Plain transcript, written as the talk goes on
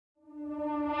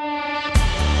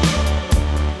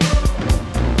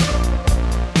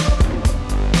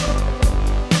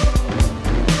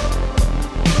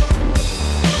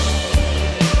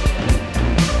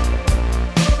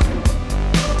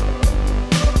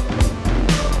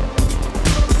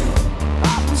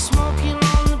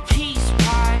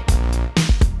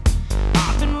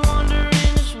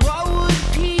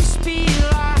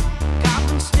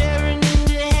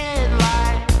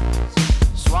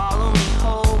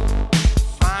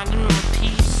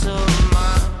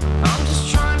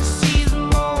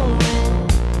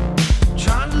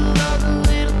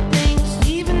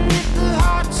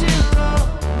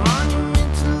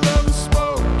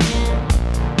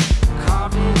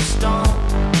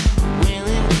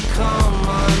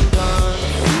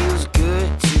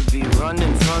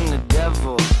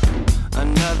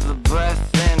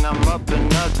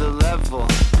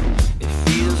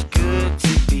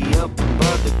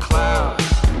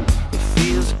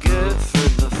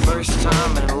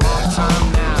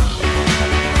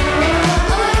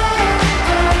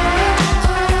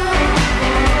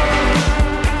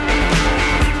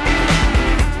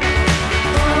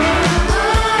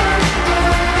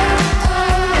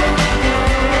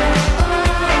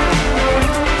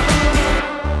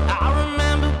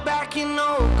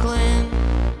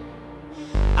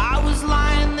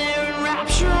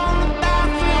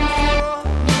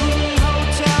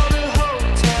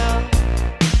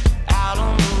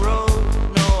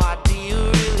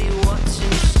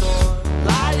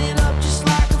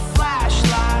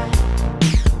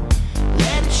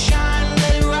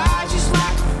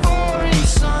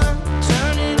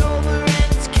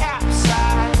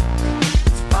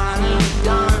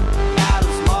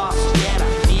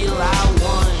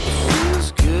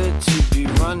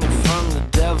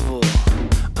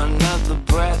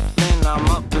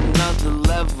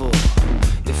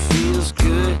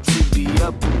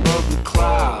up above the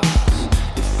clouds.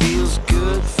 It feels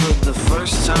good for the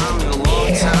first time in a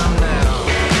long time now.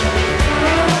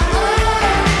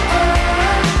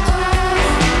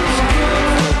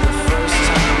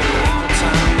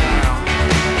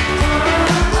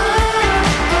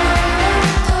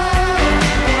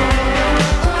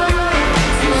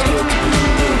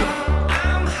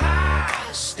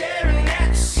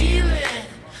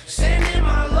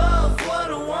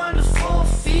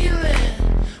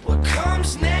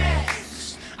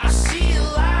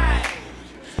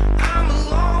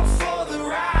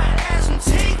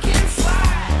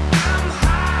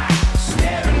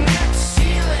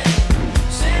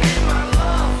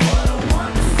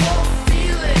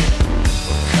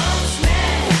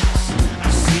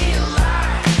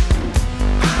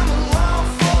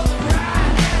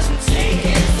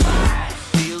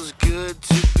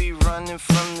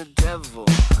 From the devil,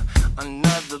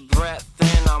 another breath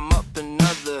and I'm up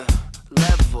another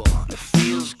level. It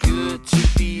feels good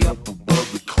to be up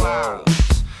above the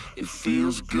clouds. It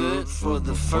feels good for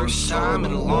the first time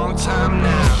in a long time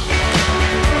now.